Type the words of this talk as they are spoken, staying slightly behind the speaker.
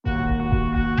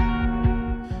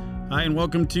Hi, and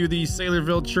welcome to the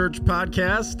Saylorville Church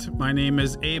podcast. My name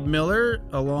is Abe Miller,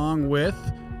 along with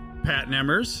Pat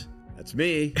Nemmers. That's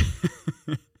me.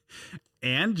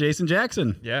 And Jason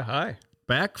Jackson. Yeah, hi.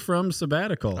 Back from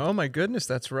sabbatical. Oh, my goodness,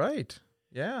 that's right.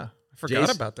 Yeah, I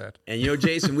forgot about that. And,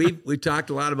 Jason, we've talked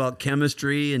a lot about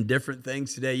chemistry and different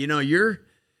things today.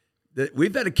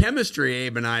 We've had a chemistry,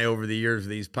 Abe and I, over the years of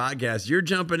these podcasts. You're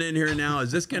jumping in here now.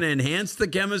 Is this going to enhance the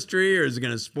chemistry, or is it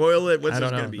going to spoil it? What's I don't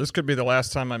this know. going to be? This could be the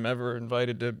last time I'm ever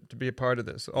invited to be a part of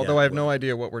this, although I have no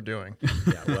idea what we're doing.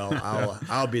 Yeah, well,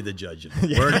 I'll be the judge of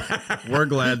it. We're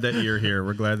glad that you're here.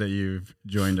 We're glad that you've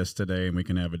joined us today, and we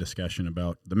can have a discussion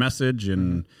about the message.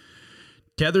 And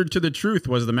Tethered to the Truth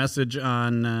was the message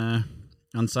on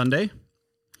Sunday.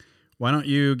 Why don't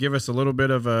you give us a little bit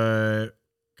of a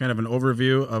kind of an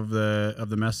overview of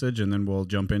the message, and then we'll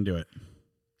jump into it.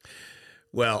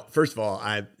 Well, first of all,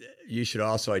 you should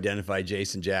also identify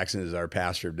Jason Jackson as our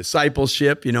pastor of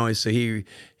discipleship. So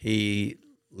he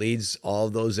leads all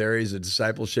of those areas of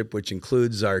discipleship, which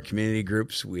includes our community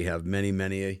groups. We have many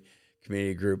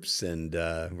community groups, and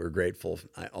we're grateful,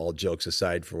 all jokes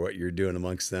aside, for what you're doing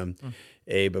amongst them.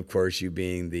 Abe, of course, you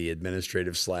being the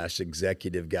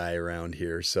administrative/executive guy around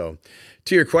here. So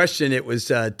to your question, it was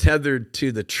tethered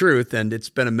to the truth, and it's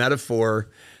been a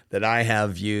metaphor that I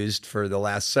have used for the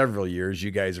last several years. You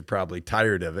guys are probably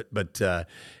tired of it, but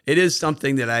it is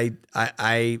something that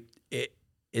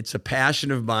it's a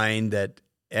passion of mine that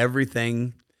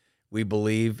everything we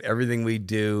believe, everything we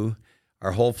do,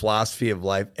 our whole philosophy of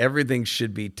life, everything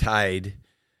should be tied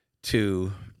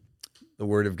to the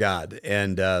Word of God.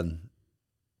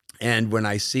 And when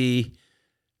I see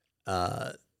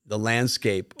the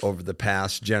landscape over the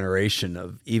past generation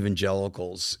of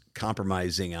evangelicals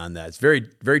compromising on that, it's very,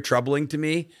 very troubling to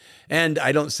me. And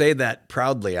I don't say that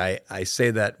proudly. I say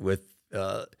that with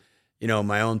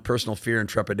my own personal fear and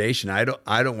trepidation. I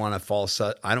don't want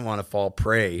to fall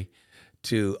prey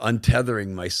to untethering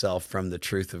myself from the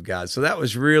truth of God. So that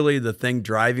was really the thing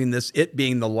driving this, it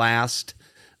being the last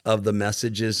of the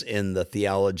messages in the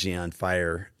Theology on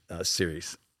Fire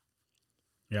series.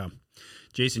 Yeah.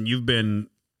 Jason, you've been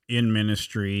in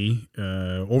ministry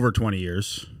over 20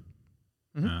 years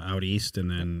out east, and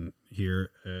then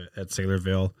here at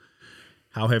Saylorville.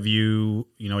 How have you,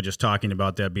 just talking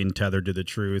about that being tethered to the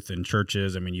truth in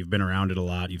churches? I mean, you've been around it a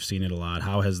lot. You've seen it a lot.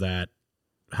 How has that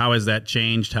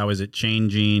changed? How is it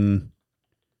changing?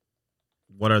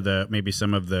 What are maybe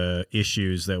some of the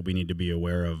issues that we need to be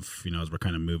aware of, as we're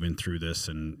kind of moving through this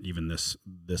and even this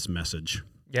message?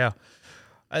 Yeah,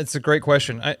 it's a great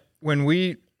question. When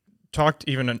we talked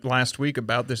even last week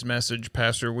about this message,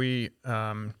 Pastor, we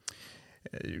thought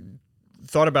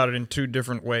about it in two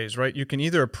different ways, right? You can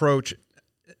either approach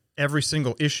every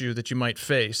single issue that you might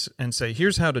face and say,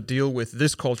 here's how to deal with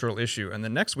this cultural issue. And the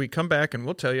next week, come back and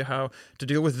we'll tell you how to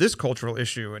deal with this cultural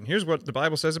issue. And here's what the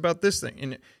Bible says about this thing.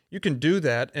 And you can do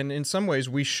that. And in some ways,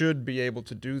 we should be able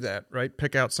to do that, right?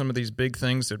 Pick out some of these big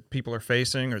things that people are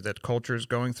facing, or that culture is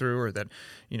going through, or that,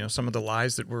 some of the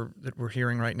lies that we're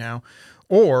hearing right now.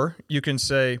 Or you can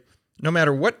say, no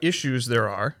matter what issues there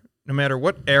are, no matter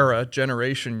what era,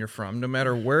 generation you're from, no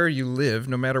matter where you live,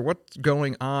 no matter what's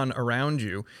going on around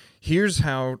you, here's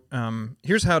how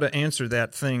to answer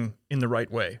that thing in the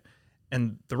right way.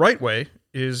 And the right way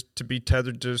is to be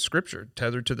tethered to Scripture,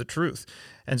 tethered to the truth.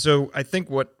 And so I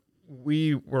think what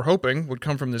we were hoping would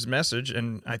come from this message,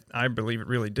 and I believe it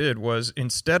really did, was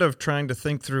instead of trying to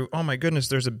think through, oh my goodness,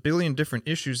 there's a billion different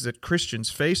issues that Christians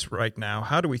face right now,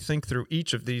 how do we think through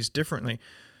each of these differently?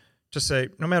 To say,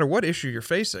 no matter what issue you're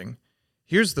facing,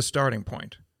 here's the starting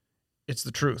point. It's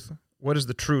the truth. What does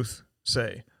the truth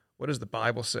say? What does the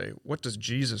Bible say? What does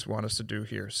Jesus want us to do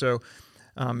here? So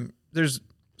there's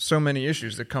so many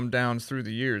issues that come down through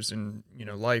the years in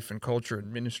life and culture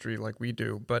and ministry like we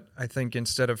do. But I think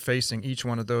instead of facing each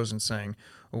one of those and saying,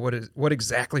 well, what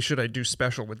exactly should I do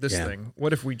special with this thing?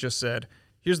 What if we just said,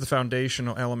 here's the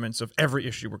foundational elements of every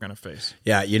issue we're going to face.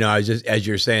 Yeah, I was just, as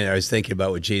you're saying, I was thinking about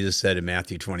what Jesus said in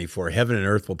Matthew 24, heaven and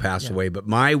earth will pass away, but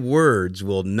my words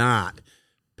will not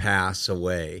pass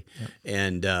away. Yeah.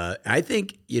 And I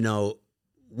think,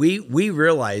 we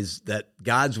realize that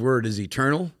God's word is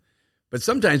eternal, but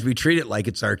sometimes we treat it like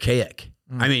it's archaic.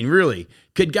 I mean, really,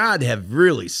 could God have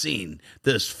really seen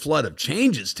this flood of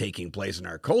changes taking place in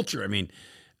our culture? I mean,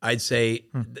 I'd say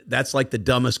that's like the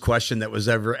dumbest question that was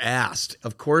ever asked.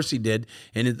 Of course he did.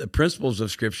 And the principles of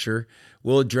Scripture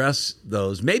will address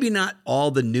those. Maybe not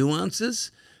all the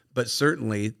nuances, but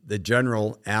certainly the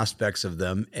general aspects of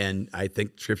them. And I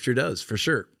think Scripture does, for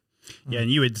sure. Yeah, and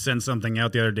you had sent something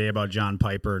out the other day about John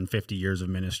Piper and 50 years of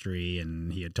ministry,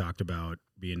 and he had talked about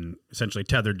being essentially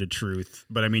tethered to truth.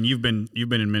 But I mean, you've been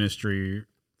in ministry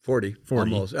 40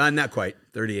 almost, not quite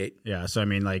 38. Yeah. So I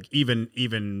mean, like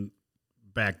even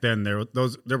back then, there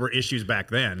were issues back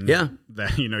then. Yeah.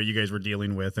 That you guys were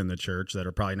dealing with in the church that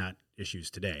are probably not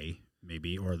issues today,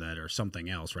 maybe, or that are something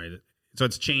else, right? So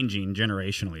it's changing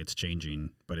generationally. It's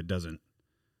changing, but it doesn't.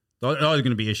 There's always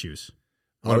going to be issues.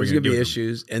 Always going to be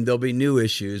issues, and there'll be new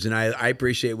issues. And I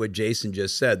appreciate what Jason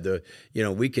just said.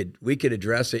 We could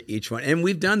address it each one, and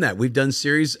we've done that. We've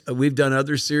done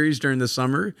other series during the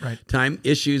summer time,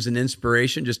 issues and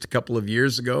inspiration, just a couple of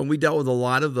years ago, and we dealt with a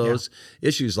lot of those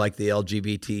issues, like the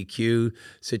LGBTQ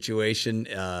situation,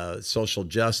 social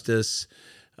justice.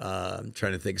 I'm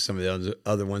trying to think of some of the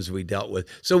other ones we dealt with.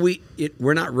 So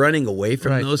we're not running away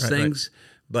from those things. Right.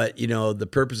 But, the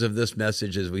purpose of this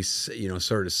message as we,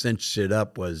 sort of cinched it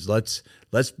up was let's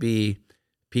be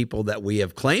people that we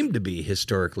have claimed to be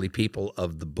historically, people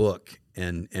of the book,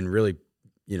 and really,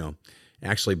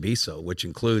 actually be so, which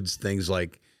includes things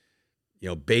like,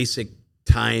 basic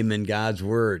time in God's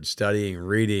word, studying,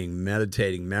 reading,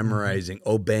 meditating, memorizing,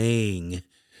 obeying,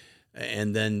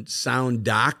 and then sound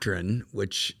doctrine,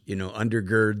 which,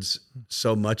 undergirds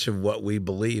so much of what we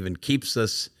believe and keeps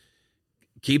us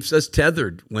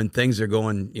tethered when things are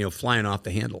going, flying off the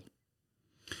handle.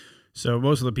 So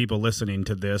most of the people listening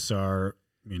to this are,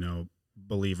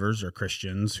 believers or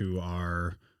Christians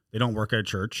they don't work at a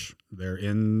church. They're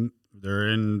in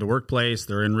the workplace.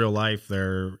 They're in real life.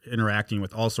 They're interacting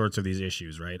with all sorts of these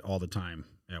issues, right? All the time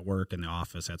at work, in the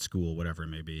office, at school, whatever it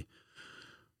may be.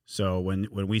 So when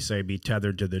we say be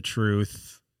tethered to the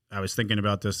truth, I was thinking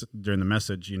about this during the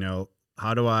message,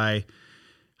 how do I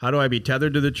be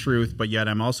tethered to the truth, but yet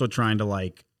I'm also trying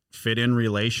to fit in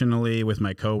relationally with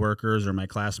my coworkers or my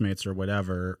classmates or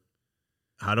whatever?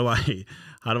 How do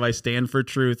I stand for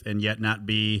truth and yet not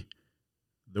be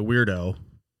the weirdo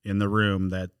in the room?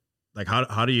 That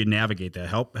how do you navigate that?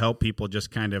 Help people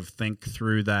just kind of think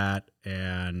through that,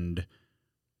 and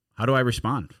how do I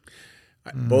respond?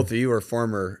 Both of you are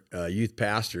former youth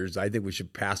pastors. I think we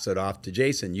should pass it off to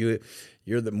Jason.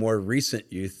 You're the more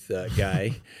recent youth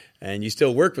guy. And you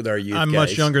still work with our youth guys. I'm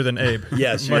much younger than Abe.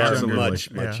 Yes, you are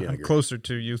much younger. I'm closer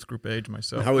to youth group age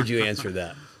myself. How would you answer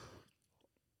that?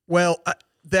 Well,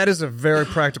 that is a very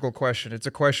practical question. It's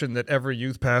a question that every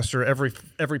youth pastor,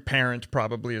 every parent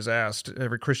probably is asked,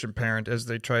 every Christian parent, as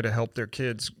they try to help their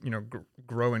kids,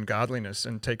 grow in godliness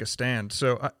and take a stand.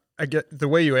 So I get the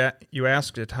way you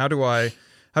asked it. How do I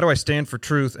stand for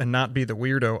truth and not be the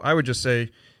weirdo? I would just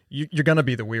say you're going to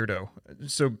be the weirdo.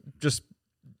 So just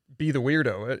be the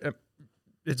weirdo.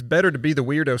 It's better to be the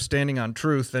weirdo standing on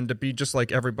truth than to be just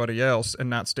like everybody else and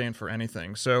not stand for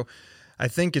anything. So I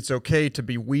think it's okay to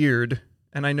be weird,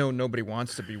 and I know nobody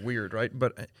wants to be weird, right?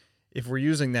 But if we're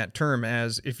using that term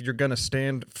as if you're going to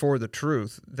stand for the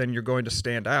truth, then you're going to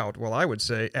stand out. Well, I would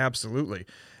say absolutely.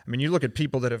 I mean, you look at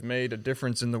people that have made a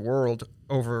difference in the world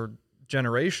over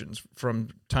generations, from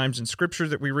times in Scripture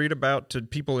that we read about to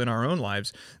people in our own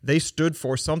lives. They stood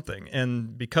for something,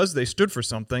 and because they stood for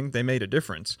something, they made a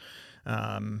difference.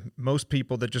 Most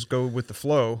people that just go with the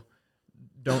flow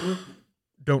don't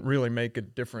really make a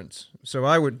difference. So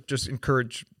I would just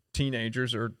encourage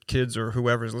teenagers or kids or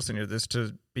whoever's listening to this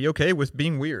to be okay with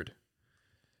being weird.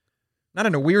 Not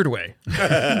in a weird way,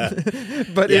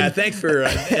 but thanks for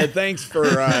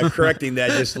correcting that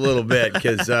just a little bit,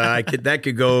 because that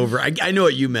could go over. I know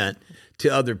what you meant to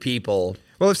other people.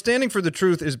 Well, if standing for the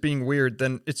truth is being weird,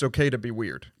 then it's okay to be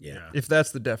weird. Yeah, if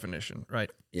that's the definition,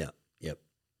 right? Yeah. Yep.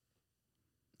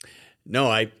 No,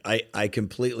 I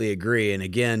completely agree. And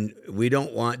again, we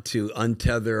don't want to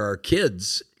untether our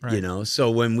kids. Right. So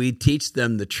when we teach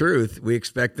them the truth, we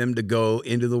expect them to go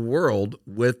into the world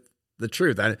with the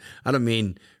truth. I don't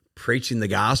mean preaching the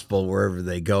gospel wherever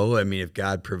they go. I mean, if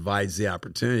God provides the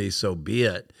opportunity, so be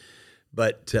it.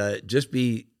 But just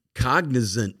be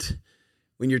cognizant.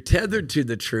 When you're tethered to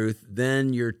the truth,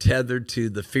 then you're tethered to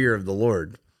the fear of the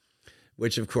Lord,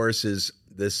 which of course is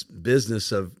this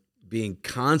business of being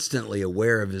constantly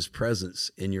aware of his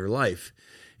presence in your life.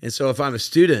 And so if I'm a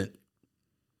student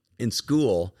in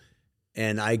school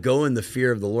and I go in the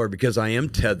fear of the Lord because I am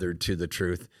tethered to the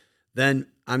truth, then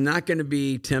I'm not going to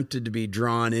be tempted to be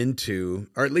drawn into,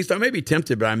 or at least I may be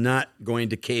tempted, but I'm not going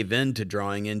to cave into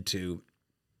drawing into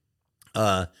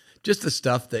just the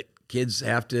stuff that kids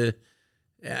have to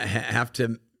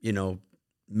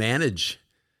manage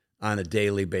on a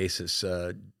daily basis.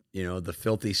 The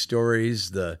filthy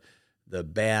stories, the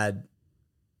bad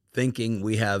thinking.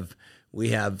 We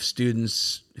have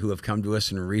students who have come to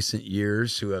us in recent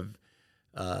years who have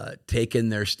taken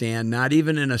their stand, not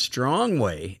even in a strong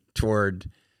way, toward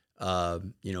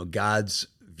God's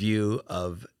view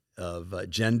of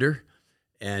gender,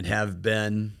 and have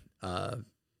been,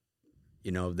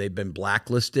 they've been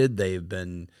blacklisted, they've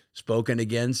been spoken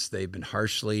against, they've been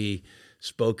harshly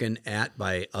spoken at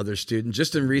by other students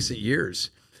just in recent years.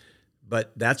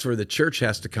 But that's where the church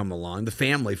has to come along, the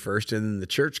family first, and then the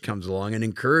church comes along and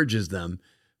encourages them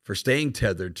for staying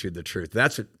tethered to the truth.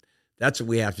 That's what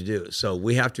we have to do. So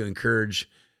we have to encourage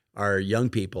our young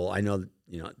people. I know,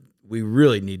 we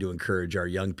really need to encourage our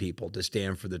young people to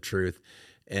stand for the truth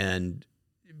and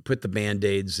put the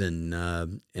Band-Aids and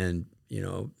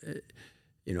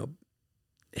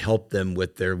help them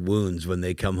with their wounds when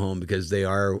they come home, because they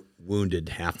are wounded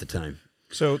half the time.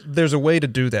 So there's a way to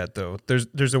do that, though.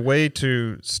 There's a way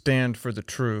to stand for the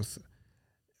truth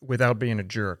without being a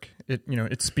jerk.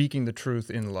 It's speaking the truth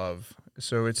in love.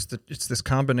 So it's this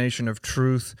combination of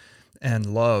truth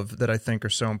and love that I think are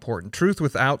so important. Truth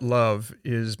without love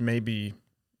is maybe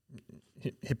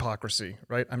hypocrisy,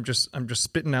 right? I'm just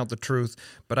spitting out the truth,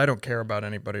 but I don't care about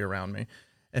anybody around me.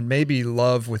 And maybe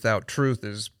love without truth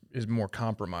is more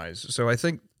compromise. So I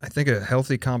think a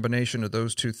healthy combination of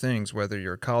those two things, whether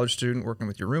you're a college student working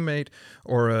with your roommate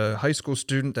or a high school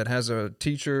student that has a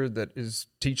teacher that is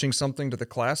teaching something to the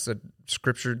class that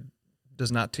Scripture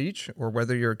does not teach, or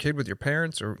whether you're a kid with your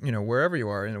parents, or wherever you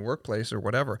are in a workplace or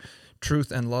whatever,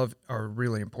 truth and love are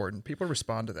really important. People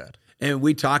respond to that. And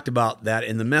we talked about that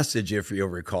in the message, if you'll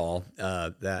recall,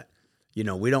 that we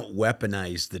don't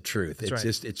weaponize the truth. That's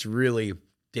it's right. It's really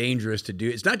dangerous to do.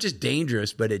 It's not just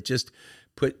dangerous, but it just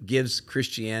gives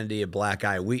Christianity a black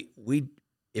eye.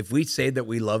 If we say that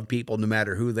we love people no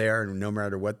matter who they are and no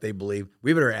matter what they believe,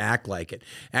 we better act like it.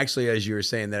 Actually, as you were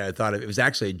saying that, I thought it was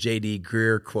actually a J.D.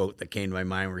 Greer quote that came to my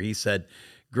mind, where he said,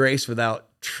 "Grace without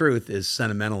truth is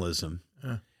sentimentalism,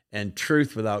 and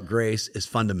truth without grace is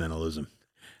fundamentalism."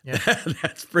 Yeah.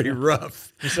 That's pretty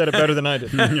rough. You said it better than I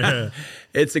did. Yeah.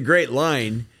 It's a great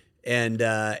line, and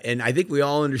I think we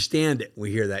all understand it.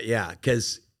 We hear that,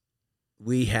 because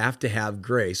we have to have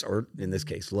grace, or in this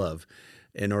case, love,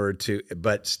 in order to,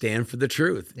 but stand for the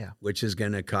truth, which is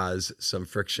going to cause some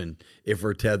friction if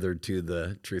we're tethered to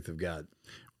the truth of God.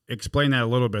 Explain that a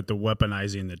little bit, the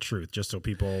weaponizing the truth, just so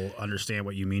people understand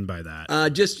what you mean by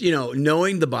that. Just,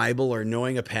 knowing the Bible or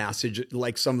knowing a passage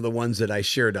like some of the ones that I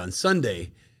shared on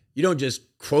Sunday, you don't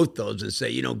just quote those and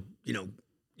say,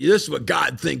 this is what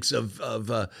God thinks of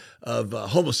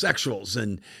homosexuals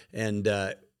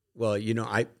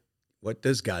what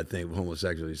does God think of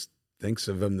homosexuals? He thinks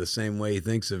of them the same way he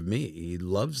thinks of me. He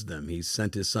loves them. He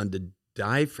sent his son to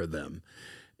die for them.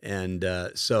 And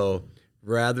so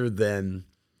rather than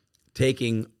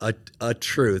taking a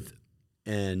truth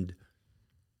and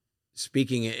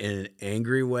speaking it in an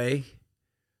angry way,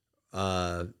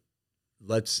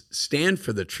 let's stand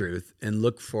for the truth and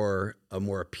look for a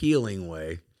more appealing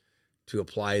way to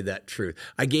apply that truth.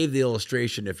 I gave the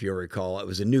illustration, if you'll recall, it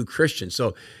was a new Christian.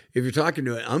 So if you're talking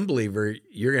to an unbeliever,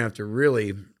 you're going to have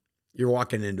to you're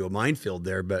walking into a minefield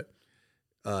there. But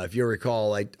if you'll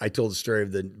recall, I told the story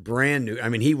of the brand new,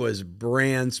 he was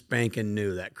brand spanking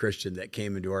new, that Christian that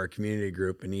came into our community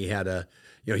group, and he had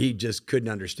he just couldn't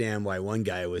understand why one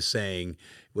guy was saying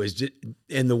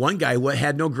and the one guy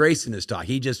had no grace in his talk.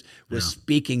 He just was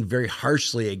speaking very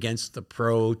harshly against the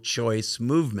pro-choice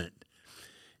movement.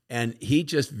 And he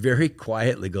just very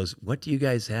quietly goes, "What do you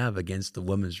guys have against the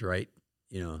woman's right,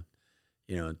 to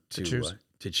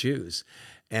choose?"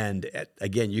 And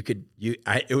again,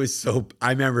 I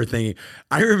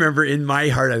remember in my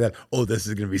heart, I thought, "Oh, this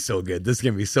is going to be so good. This is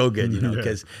going to be so good,"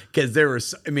 because there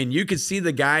was, you could see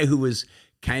the guy who was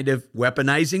kind of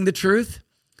weaponizing the truth.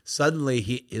 Suddenly,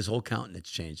 his whole countenance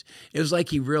changed. It was like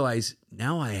he realized,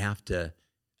 now I have to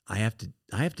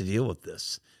deal with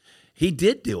this. He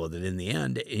did deal with it in the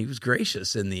end. He was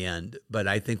gracious in the end, but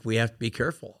I think we have to be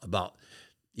careful about,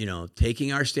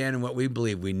 taking our stand in what we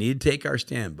believe. We need to take our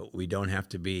stand, but we don't have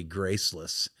to be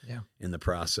graceless in the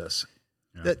process.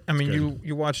 Yeah,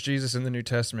 you watch Jesus in the New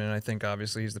Testament, and I think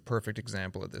obviously he's the perfect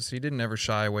example of this. He didn't ever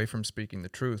shy away from speaking the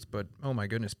truth, but oh my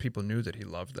goodness, people knew that he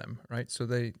loved them, right? So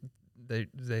they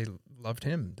loved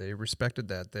him. They respected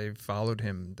that. They followed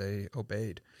him. They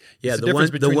obeyed. Yeah, the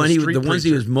ones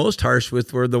he was most harsh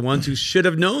with were the ones who should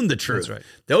have known the truth. That's right.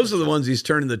 Those are the ones he's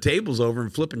turning the tables over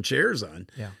and flipping chairs on.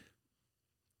 Yeah.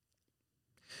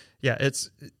 Yeah, it's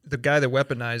the guy that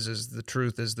weaponizes the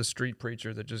truth is the street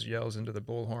preacher that just yells into the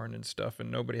bullhorn and stuff,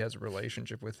 and nobody has a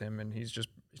relationship with him, and he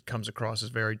comes across as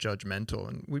very judgmental.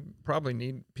 And we probably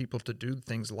need people to do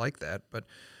things like that, but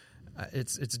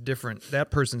it's different. That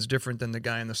person's different than the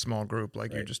guy in the small group,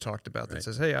 like you just talked about, that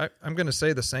says, "Hey, I'm going to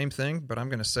say the same thing, but I'm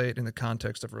going to say it in the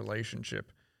context of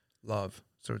relationship, love."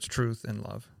 So it's truth and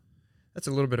love. that's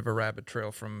a little bit of a rabbit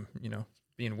trail from,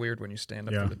 being weird when you stand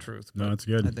up for the truth. No, But that's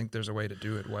good. I think there's a way to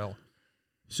do it well.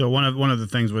 So one of the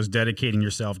things was dedicating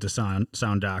yourself to sound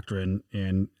doctrine,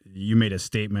 and you made a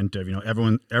statement of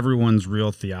everyone's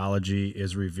real theology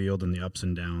is revealed in the ups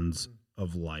and downs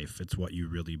of life. It's what you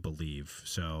really believe.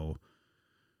 So,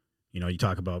 you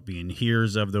talk about being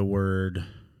hearers of the word,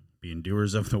 being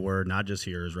doers of the word, not just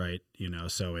hearers, right?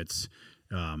 So it's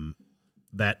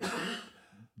that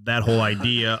whole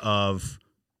idea of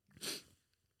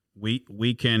we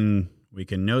can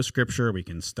know Scripture, we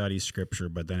can study Scripture,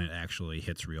 but then it actually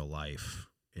hits real life,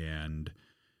 and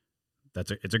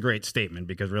it's a great statement,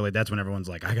 because really that's when everyone's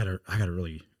like, I gotta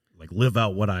really like live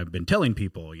out what I've been telling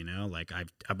people. Like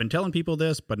I've been telling people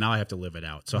this, but now I have to live it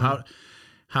out. So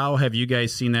how have you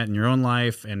guys seen that in your own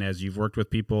life, and as you've worked with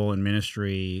people in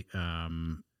ministry?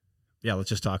 Let's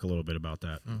just talk a little bit about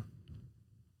that.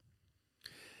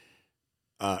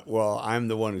 Well, I'm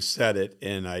the one who said it,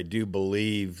 and I do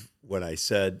believe what I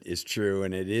said is true,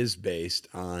 and it is based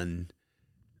on,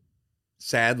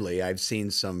 sadly, I've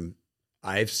seen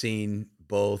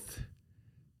both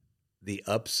the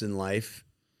ups in life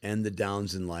and the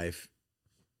downs in life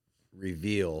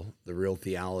reveal the real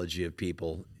theology of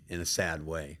people in a sad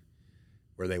way,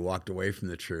 where they walked away from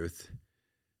the truth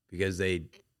because they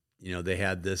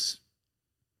had this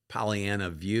Pollyanna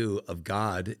view of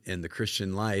God and the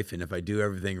Christian life. And if I do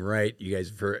everything right, you guys,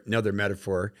 for another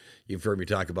metaphor, you've heard me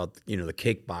talk about, the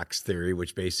cake box theory,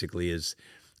 which basically is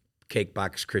cake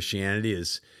box Christianity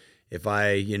is if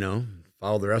I,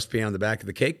 follow the recipe on the back of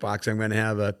the cake box, I'm going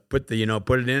to put it in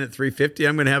at 350.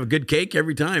 I'm going to have a good cake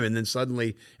every time. And then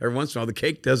suddenly every once in a while, the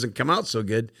cake doesn't come out so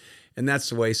good. And that's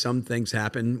the way some things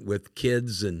happen with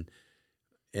kids and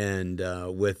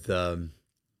with,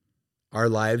 our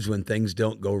lives when things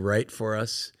don't go right for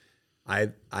us.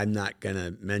 I'm not going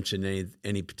to mention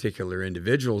any particular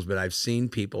individuals, but I've seen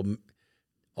people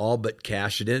all but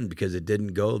cash it in because it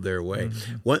didn't go their way.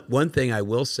 Mm-hmm. One thing I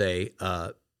will say,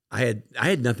 I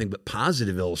had nothing but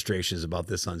positive illustrations about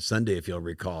this on Sunday, if you'll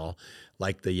recall,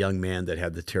 like the young man that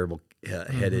had the terrible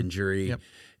head injury, yep.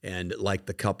 And like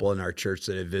the couple in our church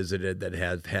that I visited that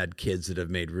have had kids that have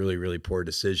made really, really poor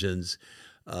decisions.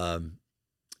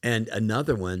 And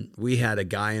another one, we had a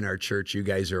guy in our church, you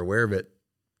guys are aware of it.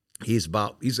 He's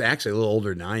actually a little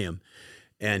older than I am,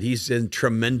 and he's in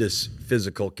tremendous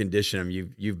physical condition. I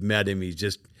mean, you've met him. He's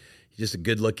just a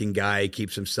good looking guy. He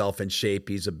keeps himself in shape.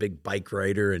 He's a big bike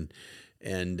rider, and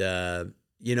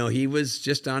he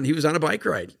was on a bike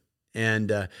ride,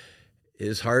 and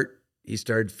his heart, he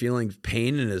started feeling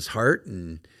pain in his heart.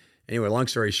 And anyway, long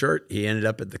story short, he ended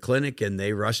up at the clinic, and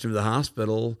they rushed him to the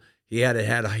hospital. He had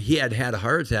had a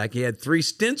heart attack. He had 3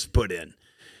 stents put in.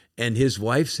 And his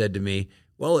wife said to me,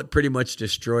 well, it pretty much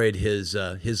destroyed his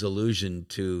illusion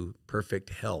to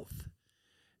perfect health.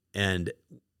 And,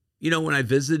 when I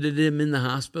visited him in the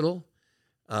hospital,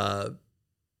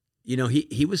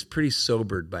 he was pretty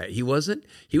sobered by it. He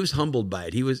was humbled by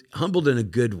it. He was humbled in a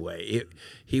good way.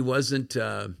 He wasn't,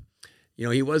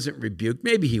 he wasn't rebuked.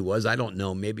 Maybe he was. I don't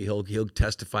know. Maybe he'll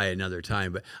testify another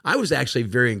time. But I was actually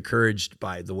very encouraged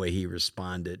by the way he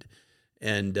responded.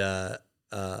 And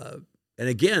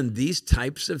again, these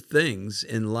types of things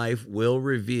in life will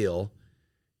reveal,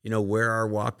 where our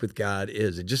walk with God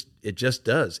is. It just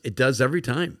does. It does every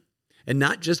time. And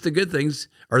not just the good things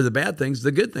or the bad things,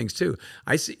 the good things too.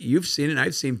 You've seen it.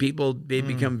 I've seen people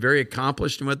become very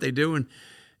accomplished in what they do, and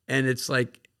it's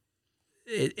like.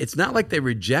 It's not like they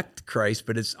reject Christ,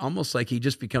 but it's almost like he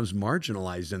just becomes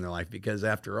marginalized in their life because,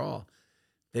 after all,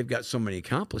 they've got so many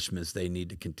accomplishments they need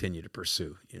to continue to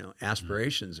pursue,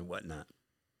 aspirations and whatnot.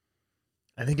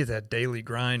 I think it's that daily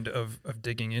grind of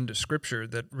digging into Scripture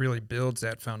that really builds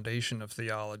that foundation of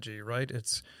theology, right?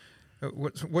 It's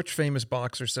which famous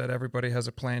boxer said everybody has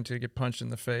a plan to get punched in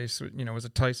the face? Was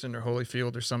it Tyson or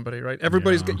Holyfield or somebody, right?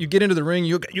 You get into the ring,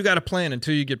 you got a plan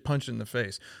until you get punched in the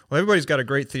face. Well, everybody's got a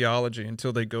great theology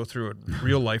until they go through a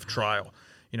real life trial.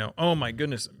 Oh my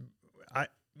goodness,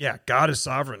 God is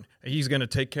sovereign. He's going to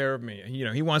take care of me.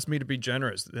 He wants me to be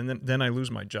generous. And then I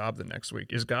lose my job the next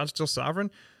week. Is God still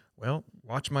sovereign? Well,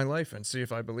 watch my life and see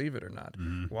if I believe it or not.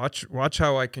 Mm-hmm. Watch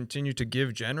how I continue to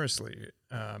give generously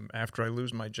after I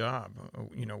lose my job.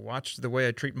 Watch the way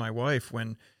I treat my wife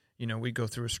when we go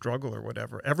through a struggle or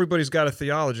whatever. Everybody's got a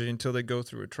theology until they go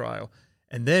through a trial,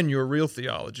 and then your real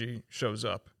theology shows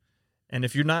up. And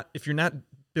if you're not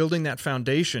building that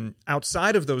foundation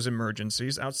outside of those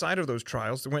emergencies, outside of those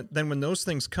trials, then when those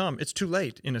things come, it's too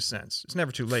late in a sense. It's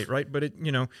never too late, right? But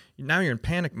now you're in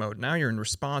panic mode. Now you're in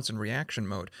response and reaction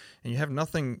mode, and you have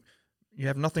nothing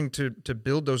to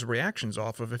build those reactions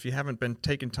off of if you haven't been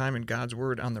taking time in God's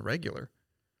word on the regular.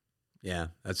 Yeah,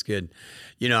 that's good.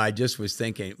 You know, I just was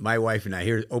thinking, my wife and I,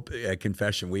 here,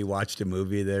 confession, we watched a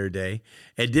movie the other day.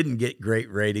 It didn't get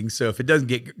great ratings. So if it doesn't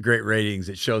get great ratings,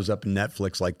 it shows up in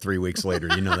Netflix like 3 weeks later.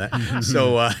 You know that?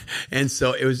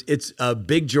 So it's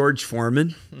Big George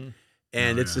Foreman.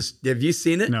 And have you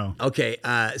seen it? No. Okay.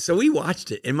 So we watched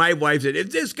it, and my wife said, "Is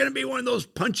this going to be one of those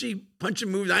punching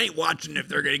movies? I ain't watching if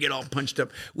they're going to get all punched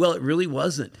up." Well, it really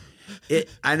wasn't.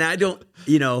 And I don't,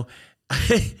 you know,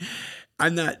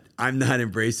 I'm not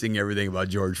embracing everything about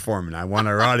George Foreman. I want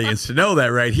our audience to know that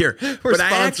right here. We're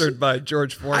sponsored by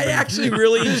George Foreman. I actually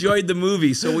really enjoyed the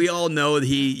movie. So we all know that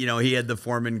he had the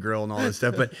Foreman grill and all this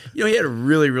stuff. But, he had a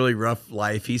really, really rough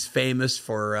life. He's famous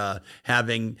for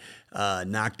having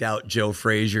knocked out Joe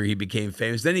Frazier. He became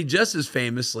famous. Then he just as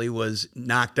famously was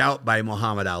knocked out by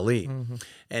Muhammad Ali. Mm-hmm.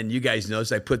 And you guys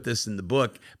notice I put this in the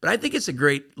book. But I think it's a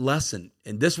great lesson.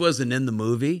 And this wasn't in the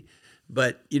movie.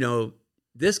 But,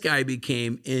 this guy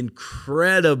became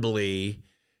incredibly,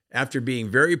 after being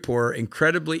very poor,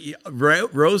 incredibly,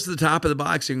 rose to the top of the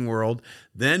boxing world,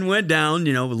 then went down,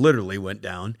 literally went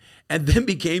down, and then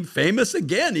became famous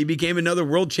again. He became another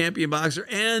world champion boxer,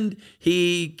 and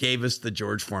he gave us the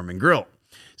George Foreman grill.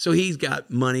 So he's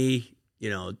got money,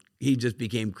 he just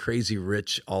became crazy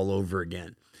rich all over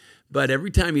again. But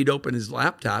every time he'd open his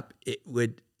laptop,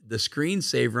 the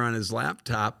screensaver on his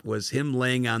laptop was him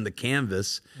laying on the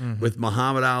canvas with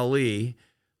Muhammad Ali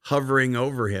hovering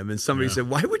over him. And somebody said,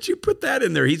 "Why would you put that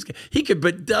in there? He could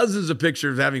put dozens of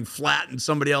pictures of having flattened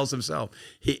somebody else himself."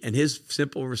 And his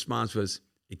simple response was,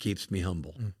 "It keeps me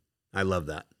humble." I love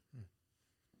that.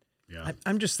 Yeah.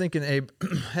 I'm just thinking, Abe,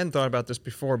 I hadn't thought about this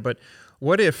before, but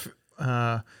what if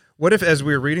as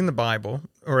we're reading the Bible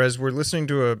or as we're listening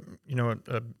to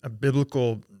a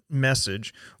biblical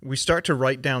message, we start to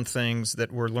write down things that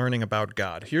we're learning about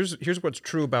God. Here's what's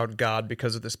true about God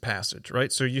because of this passage, right?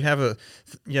 So you have a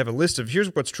list of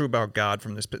here's what's true about God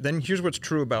from this, but then here's what's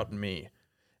true about me,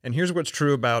 and here's what's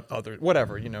true about others.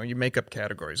 Whatever, you make up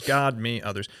categories: God, me,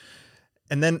 others,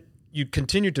 and then you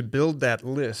continue to build that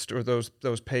list or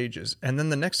those pages, and then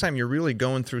the next time you're really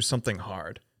going through something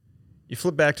hard, you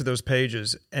flip back to those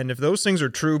pages, and if those things are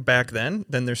true back then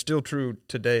they're still true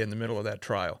today in the middle of that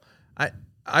trial.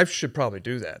 I should probably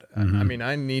do that. Mm-hmm. I mean,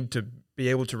 I need to be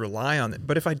able to rely on it.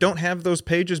 But if I don't have those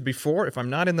pages before, if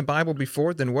I'm not in the Bible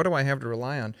before, then what do I have to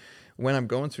rely on when I'm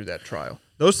going through that trial?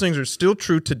 Those things are still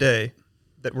true today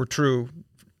that were true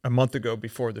a month ago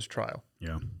before this trial.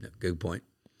 Yeah. Good point.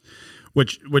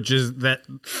 Which is that,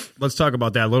 let's talk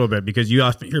about that a little bit, because you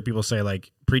often hear people say,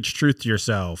 like, preach truth to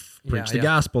yourself, preach the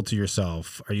gospel to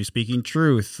yourself. Are you speaking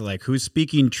truth? Like, who's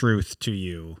speaking truth to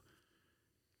you?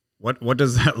 What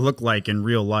does that look like in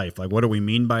real life? Like, what do we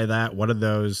mean by that? What are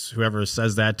those, whoever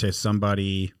says that to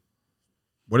somebody,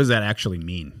 what does that actually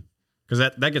mean? Because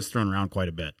that gets thrown around quite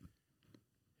a bit.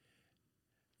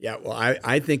 Yeah, well,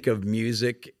 I think of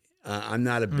music. I'm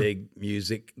not a big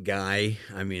music guy.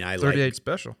 I mean, I 38 like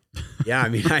Special. Yeah, I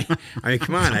mean,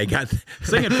 come on, I got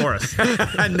sing it for us.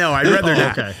 No, I'd rather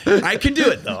not. Okay. I could do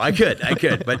it though. I could,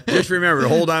 but just remember,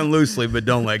 hold on loosely, but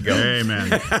don't let go. Amen.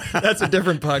 That's a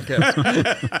different podcast.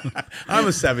 I'm a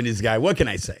 70s guy. What can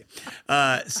I say?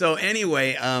 So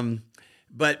anyway,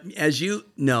 but as you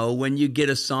know, when you get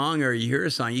a song or you hear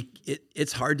a song,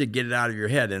 it's hard to get it out of your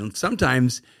head, and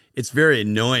sometimes it's very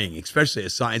annoying, especially a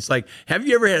song. It's like, have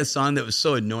you ever had a song that was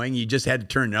so annoying you just had to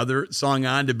turn another song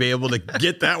on to be able to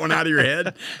get that one out of your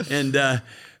head? And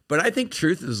but I think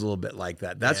truth is a little bit like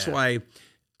that. That's why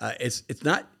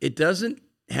it doesn't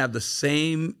have the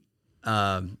same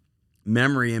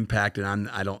memory impact. And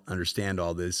I don't understand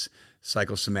all this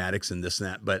psychosomatics and this and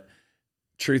that. But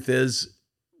truth is,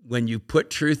 when you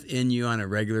put truth in you on a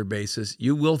regular basis,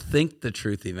 you will think the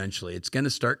truth eventually. It's going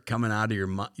to start coming out of your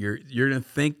mind. You're going to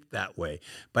think that way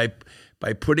by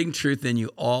putting truth in you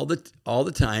all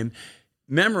the time.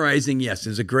 Memorizing, yes,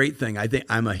 is a great thing. I think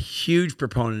I'm a huge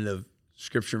proponent of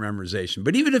scripture memorization.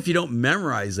 But even if you don't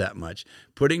memorize that much,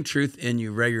 putting truth in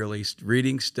you regularly,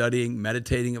 reading, studying,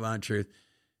 meditating about truth,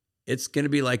 it's going to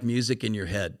be like music in your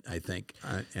head, I think.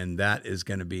 And that is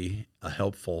going to be a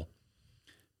helpful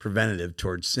preventative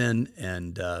towards sin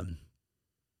and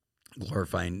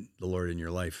glorifying the Lord in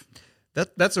your life.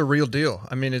 That's a real deal.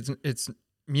 I mean, it's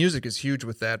music is huge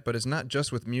with that, but it's not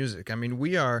just with music. I mean,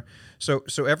 we are so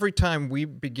every time we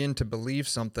begin to believe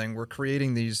something, we're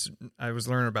creating these. I was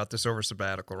learning about this over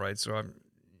sabbatical, right? So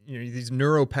these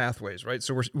neuro pathways, right?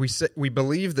 So we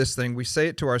believe this thing, we say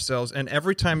it to ourselves, and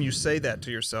every time you say that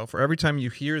to yourself, or every time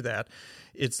you hear that,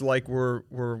 it's like we're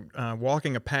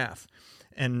walking a path.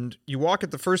 And you walk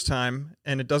it the first time,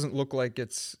 and it doesn't look like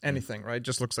it's anything, right? It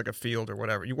just looks like a field or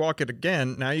whatever. You walk it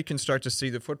again, now you can start to see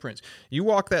the footprints. You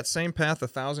walk that same path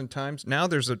 1,000 times, now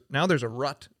there's a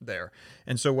rut there.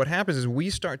 And so what happens is we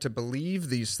start to believe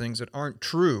these things that aren't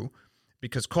true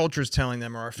because culture's telling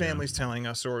them, or our family's telling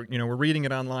us, or we're reading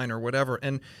it online or whatever.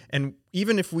 And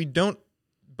even if we don't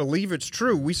believe it's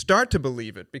true, we start to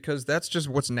believe it because that's just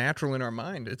what's natural in our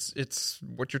mind. It's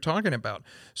what you're talking about.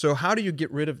 So how do you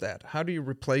get rid of that? How do you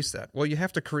replace that? Well, you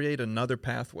have to create another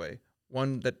pathway,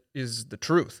 one that is the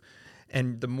truth.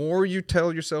 And the more you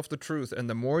tell yourself the truth, and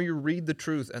the more you read the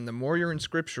truth, and the more you're in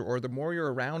Scripture, or the more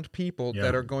you're around people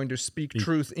that are going to speak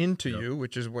truth into you,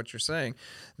 which is what you're saying,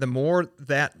 the more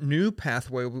that new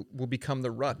pathway will become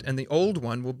the rut, and the old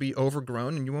one will be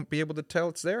overgrown, and you won't be able to tell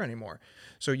it's there anymore.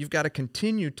 So you've got to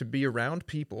continue to be around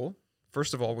people,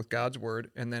 first of all, with God's Word,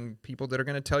 and then people that are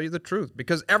going to tell you the truth.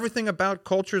 Because everything about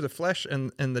culture, the flesh,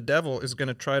 and the devil is going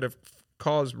to try to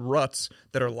cause ruts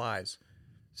that are lies.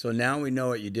 So now we know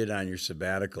what you did on your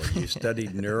sabbatical. You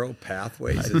studied neural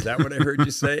pathways. Is that what I heard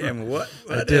you say? And what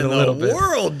I did in a little the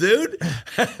world, dude?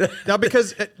 Now,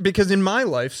 because in my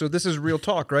life, so this is real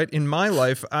talk, right? In my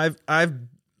life, I've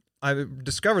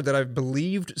discovered that I've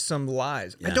believed some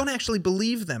lies. Yeah. I don't actually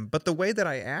believe them, but the way that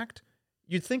I act,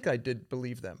 you'd think I did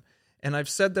believe them. And I've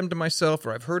said them to myself,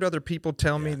 or I've heard other people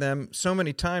tell me them so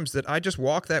many times that I just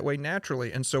walk that way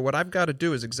naturally. And so what I've got to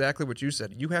do is exactly what you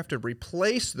said. You have to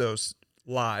replace those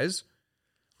lies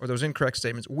or those incorrect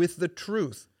statements with the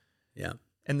truth. Yeah.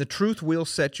 And the truth will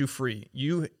set you free.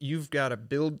 You've got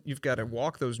to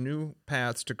walk those new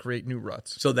paths to create new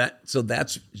ruts. So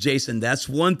that's Jason, that's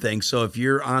one thing. So if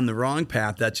you're on the wrong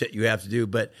path, that's what you have to do.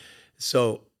 But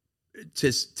so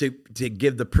to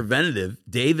give the preventative,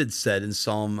 David said in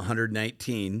Psalm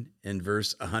 119 and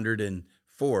verse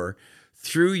 104,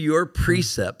 through your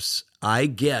precepts I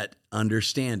get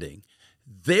understanding.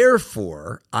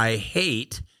 Therefore, I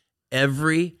hate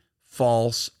every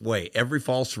false way, every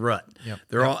false rut. Yep.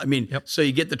 They're all, so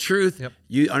you get the truth,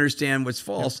 you understand what's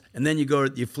false, and then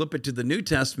you flip it to the New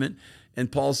Testament,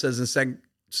 and Paul says in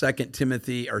 2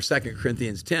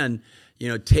 Corinthians 10,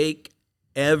 take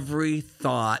every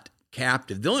thought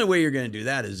captive. The only way you're going to do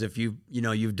that is if you've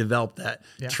developed that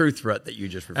truth rut that you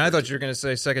just referred to. I thought you were going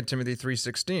to say 2 Timothy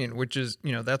 3:16, which is,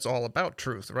 that's all about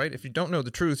truth, right? If you don't know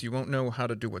the truth, you won't know how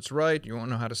to do what's right. You won't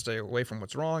know how to stay away from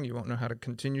what's wrong. You won't know how to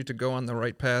continue to go on the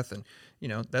right path. And,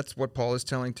 that's what Paul is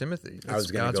telling Timothy. That's I was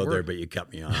going to go there, but you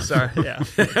cut me off. Sorry. Yeah.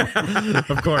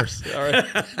 Of course. All right.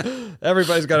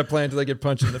 Everybody's got a plan until they get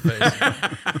punched in the face.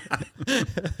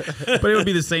 But it would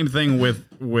be the same thing with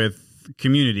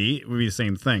community. It would be the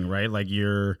same thing, right? Like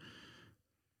you're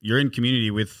in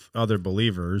community with other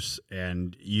believers,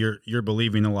 and you're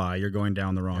believing a lie. You're going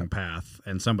down the wrong path,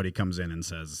 and somebody comes in and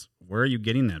says, "Where are you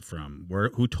getting that from?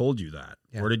 Who told you that?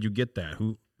 Where did you get that?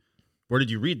 Where did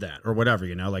you read that, or whatever?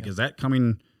 Is that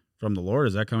coming from the Lord?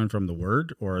 Is that coming from the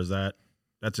Word, or is that's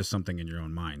just something in your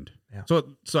own mind?" Yeah.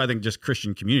 So I think just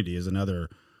Christian community is another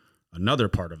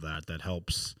part of that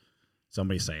helps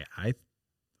somebody say, I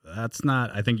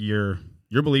think you're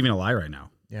believing a lie right now.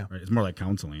 Yeah. Right? It's more like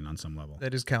counseling on some level.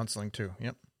 That is counseling too.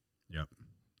 Yep.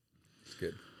 That's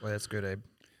good. Well, that's good, Abe.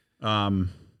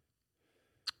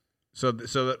 So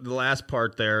the last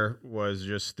part there was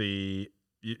just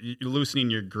you loosening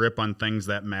your grip on things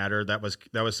that matter. That was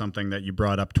something that you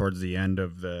brought up towards the end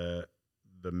of the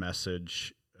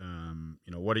message.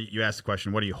 You asked the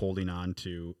question, what are you holding on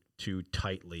to too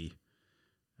tightly?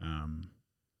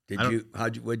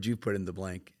 What'd you put in the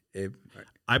blank, Abe?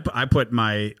 I put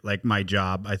my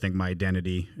job, I think my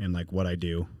identity and like what I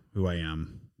do, who I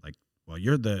am. Like, well,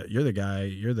 you're the guy,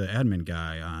 you're the admin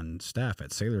guy on staff at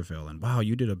Saylorville, and wow,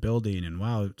 you did a building, and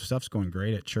wow, stuff's going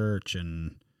great at church,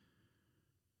 and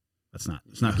it's not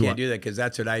you can't do that because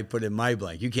that's what I put in my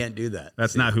blank. You can't do that.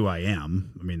 That's not who I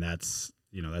am. I mean, that's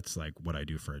like what I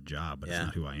do for a job, but it's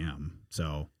not who I am.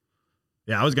 So.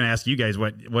 Yeah, I was going to ask you guys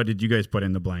what did you guys put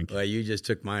in the blank? Well, you just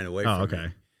took mine away from me. Okay.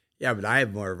 Yeah, but I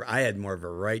had more of a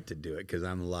right to do it because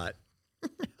I'm a lot.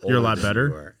 You're a lot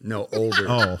better? No, older.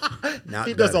 Oh, not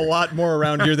he better. does a lot more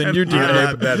around here than you do. I'm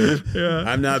not better.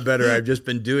 Yeah. I'm not better. I've just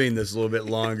been doing this a little bit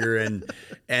longer, and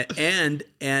in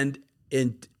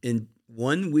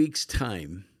 1 week's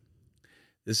time,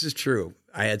 this is true.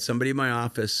 I had somebody in my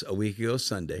office a week ago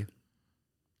Sunday,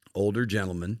 older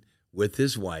gentleman with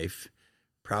his wife,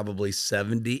 probably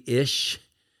 70-ish,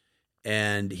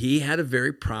 and he had a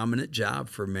very prominent job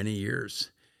for many years,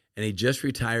 and he just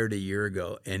retired a year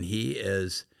ago, and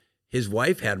his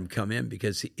wife had him come in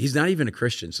because he's not even a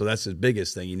Christian, so that's his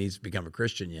biggest thing. He needs to become a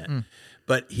Christian yet.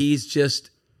 But he's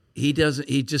just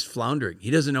he's just floundering.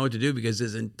 He doesn't know what to do because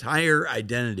his entire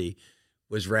identity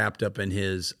was wrapped up in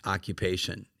his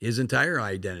occupation, his entire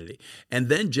identity. And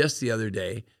then just the other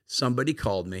day, somebody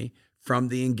called me from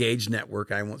the Engage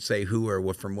Network. I won't say who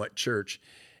or from what church.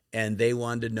 And they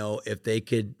wanted to know if they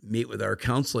could meet with our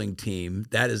counseling team.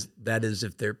 That is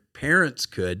if their parents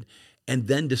could, and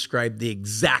then describe the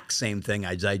exact same thing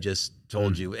as I just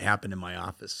told you it happened in my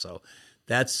office. So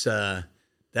that's a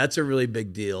really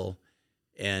big deal.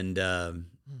 And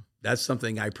that's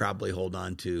something I probably hold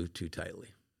on to too tightly.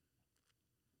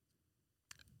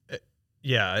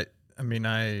 Yeah, I mean,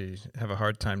 I have a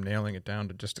hard time nailing it down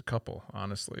to just a couple,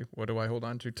 honestly. What do I hold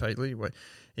on to tightly? What,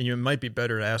 and you might be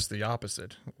better to ask the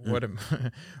opposite. What am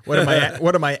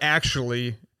I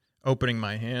actually opening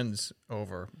my hands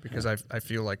over? Because I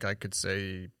feel like I could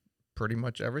say pretty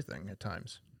much everything at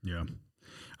times. Yeah.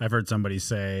 I've heard somebody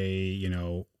say,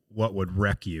 what would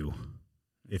wreck you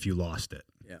if you lost it?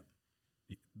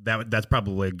 Yeah. That's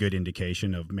probably a good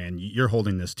indication of, man, you're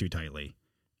holding this too tightly.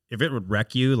 If it would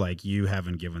wreck you, like, you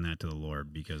haven't given that to the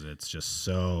Lord because it's just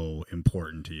so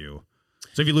important to you.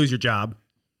 So if you lose your job,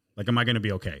 like, am I going to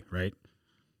be okay, right?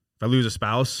 If I lose a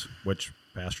spouse, which,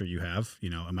 Pastor, you have,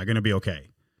 am I going to be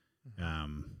okay?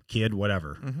 Kid,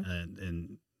 whatever. Mm-hmm.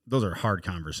 And those are hard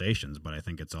conversations, but I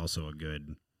think it's also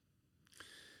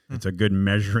it's a good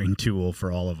measuring tool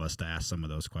for all of us to ask some of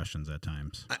those questions at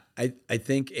times. I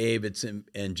think, Abe,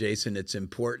 and Jason, it's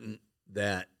important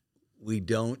that we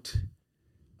don't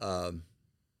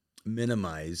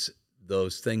minimize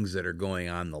those things that are going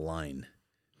on the line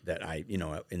that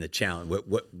in the challenge,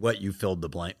 what you filled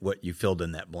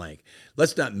in that blank.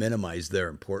 Let's not minimize their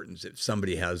importance. If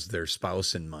somebody has their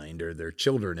spouse in mind or their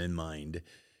children in mind,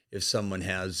 if someone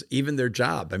has even their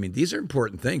job, I mean, these are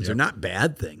important things. Yep. They're not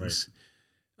bad things.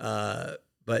 Right.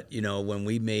 But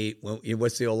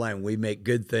what's the old line? We make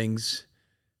good things.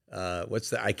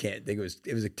 I can't think.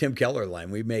 It was a Tim Keller line.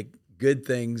 We make good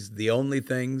things the only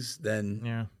things,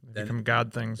 then become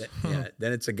God things.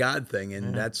 Then it's a God thing,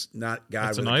 and that's not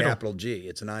God with a capital G.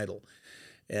 It's an idol.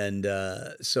 And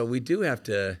so we do have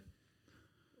to,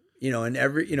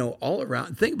 and all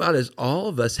around. Think about it, as all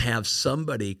of us have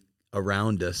somebody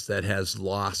around us that has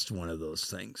lost one of those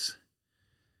things,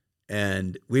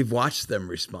 and we've watched them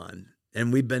respond,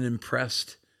 and we've been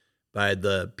impressed by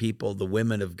the people, the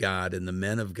women of God and the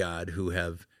men of God who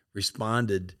have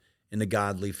responded in a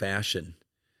godly fashion.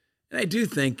 And I do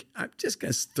think, I'm just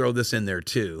going to throw this in there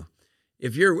too.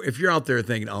 If you're out there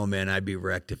thinking, oh man, I'd be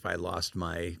wrecked if I lost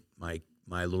my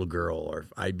little girl, or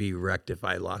I'd be wrecked if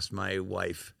I lost my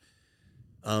wife.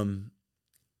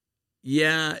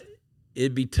 Yeah,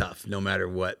 it'd be tough no matter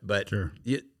what. But sure.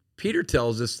 Peter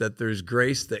tells us that there's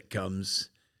grace that comes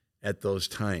at those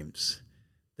times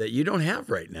that you don't have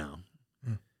right now.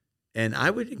 And I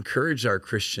would encourage our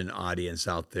Christian audience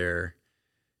out there,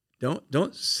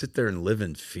 Don't sit there and live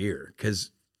in fear,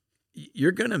 because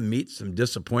you're going to meet some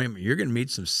disappointment. You're going to meet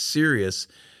some serious,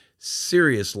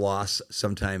 serious loss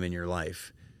sometime in your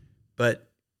life. But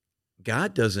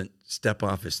God doesn't step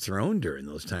off his throne during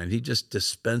those times. He just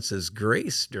dispenses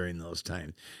grace during those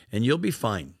times. And you'll be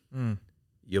fine.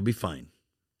 You'll be fine.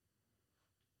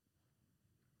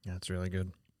 Yeah, that's really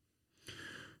good.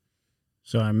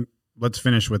 So let's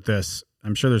finish with this.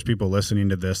 I'm sure there's people listening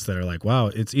to this that are like, wow,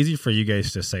 it's easy for you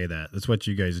guys to say that. That's what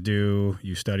you guys do.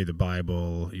 You study the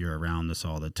Bible. You're around this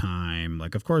all the time.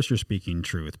 Like, of course you're speaking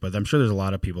truth, but I'm sure there's a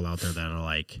lot of people out there that are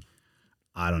like,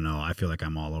 I don't know. I feel like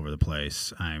I'm all over the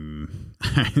place. I'm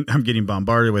getting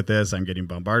bombarded with this. I'm getting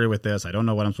bombarded with this. I don't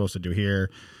know what I'm supposed to do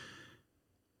here.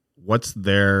 What's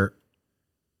their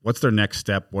next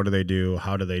step? What do they do?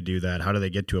 How do they do that? How do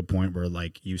they get to a point where,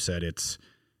 like you said, it's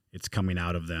coming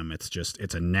out of them.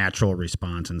 It's a natural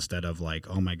response instead of like,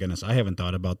 oh my goodness, I haven't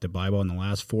thought about the Bible in the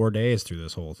last 4 days through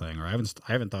this whole thing, or I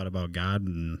haven't thought about God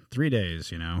in 3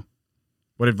 days.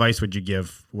 What advice would you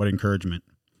give? What encouragement?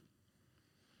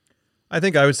 I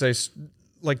think I would say,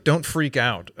 like, don't freak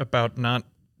out about not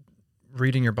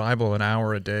reading your Bible an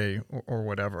hour a day or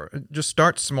whatever. Just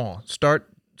start small. Start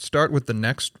with the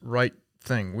next right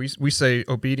thing. We say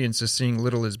obedience is seeing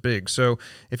little as big. So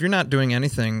if you're not doing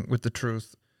anything with the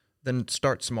truth, then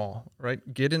start small,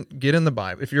 right? Get in the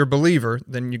Bible. If you're a believer,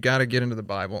 then you got to get into the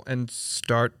Bible and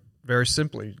start very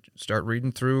simply. Start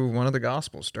reading through one of the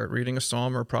Gospels. Start reading a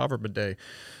psalm or a proverb a day.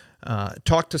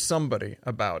 Talk to somebody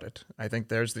about it. I think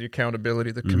there's the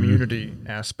accountability, the community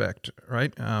aspect,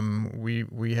 right?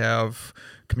 We have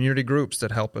community groups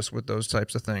that help us with those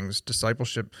types of things,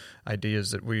 discipleship ideas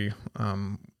that we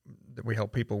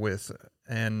help people with,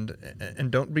 and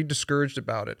don't be discouraged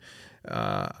about it.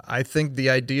 I think the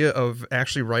idea of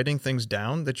actually writing things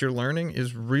down that you're learning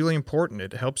is really important.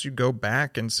 It helps you go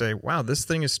back and say, wow, this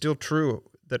thing is still true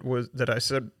that I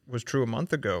said was true a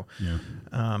month ago. Yeah.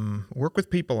 Work with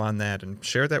people on that and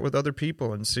share that with other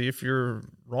people and see if you're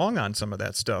wrong on some of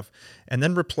that stuff. And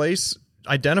then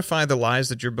identify the lies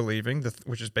that you're believing,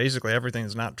 which is basically everything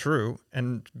that's not true,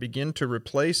 and begin to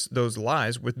replace those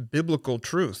lies with biblical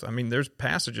truth. I mean, there's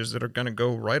passages that are going to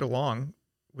go right along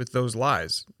with those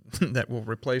lies that will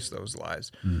replace those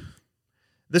lies.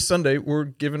 This Sunday, we're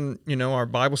giving, our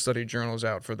Bible study journals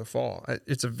out for the fall.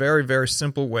 It's a very, very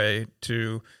simple way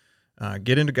to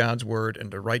get into God's Word and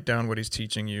to write down what He's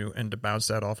teaching you and to bounce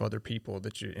that off other people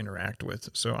that you interact with.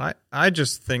 So I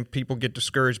just think people get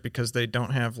discouraged because they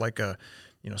don't have like a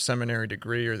seminary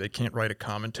degree or they can't write a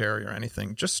commentary or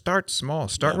anything. Just start small.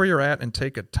 Start where you're at and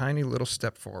take a tiny little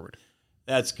step forward.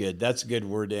 That's good. That's a good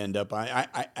word to end up. I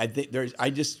think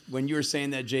when you were saying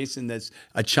that, Jason, that's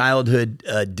a childhood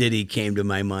ditty came to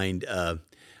my mind.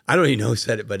 I don't even know who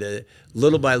said it, but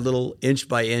little by little, inch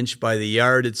by inch, by the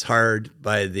yard it's hard,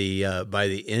 by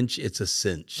the inch it's a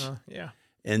cinch. Yeah.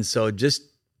 And so just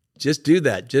do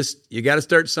that. You got to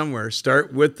start somewhere.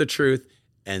 Start with the truth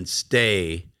and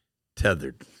stay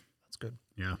tethered. That's good.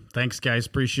 Yeah. Thanks, guys.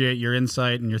 Appreciate your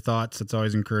insight and your thoughts. It's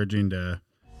always encouraging to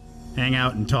hang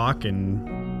out and talk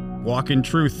and walk in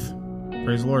truth.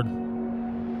 Praise the Lord.